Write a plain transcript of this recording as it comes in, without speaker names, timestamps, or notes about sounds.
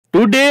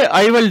Today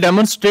I will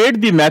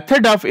demonstrate the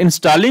method of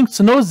installing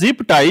snow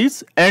zip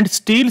ties and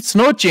steel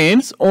snow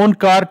chains on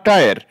car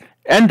tire.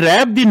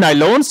 Unwrap the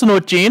nylon snow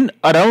chain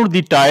around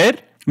the tire.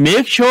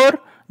 Make sure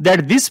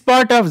that this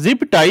part of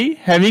zip tie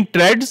having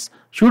threads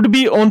should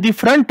be on the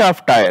front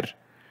of tire.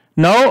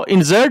 Now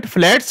insert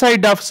flat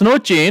side of snow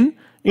chain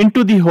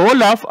into the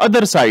hole of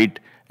other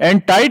side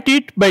and tight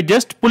it by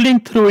just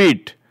pulling through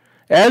it.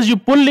 As you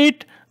pull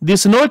it, the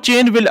snow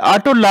chain will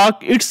auto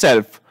lock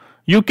itself.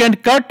 You can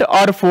cut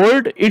or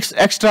fold its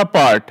extra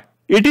part.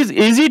 It is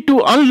easy to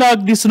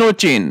unlock the snow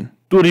chain.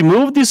 To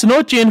remove the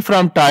snow chain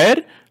from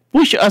tire,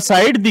 push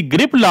aside the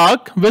grip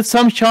lock with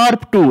some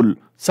sharp tool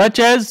such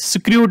as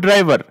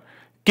screwdriver.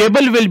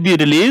 Cable will be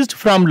released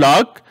from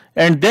lock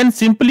and then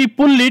simply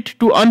pull it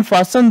to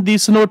unfasten the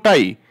snow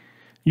tie.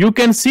 You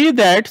can see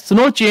that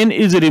snow chain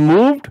is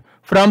removed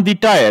from the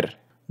tire.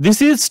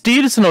 This is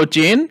steel snow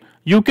chain.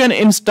 You can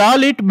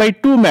install it by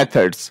two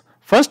methods.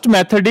 First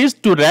method is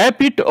to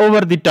wrap it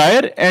over the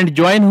tire and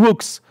join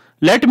hooks.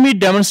 Let me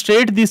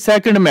demonstrate the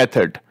second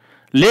method.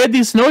 Lay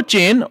the snow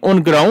chain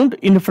on ground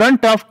in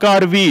front of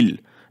car wheel.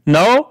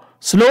 Now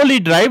slowly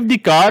drive the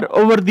car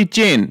over the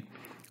chain.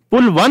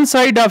 Pull one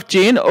side of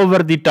chain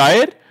over the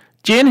tire.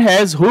 Chain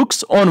has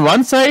hooks on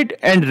one side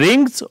and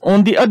rings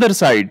on the other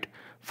side.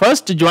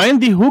 First join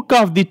the hook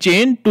of the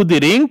chain to the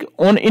ring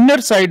on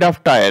inner side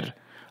of tire.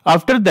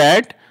 After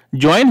that,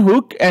 join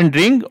hook and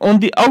ring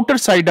on the outer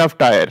side of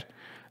tire.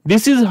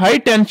 This is high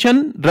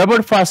tension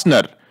rubber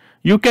fastener.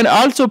 You can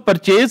also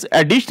purchase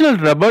additional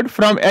rubber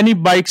from any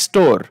bike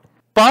store.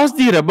 Pass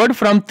the rubber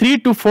from 3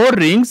 to 4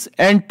 rings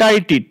and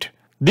tight it.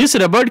 This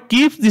rubber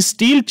keeps the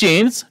steel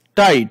chains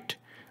tight.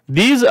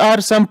 These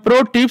are some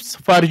pro tips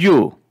for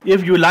you.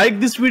 If you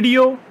like this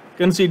video,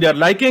 consider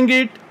liking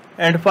it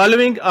and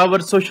following our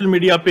social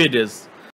media pages.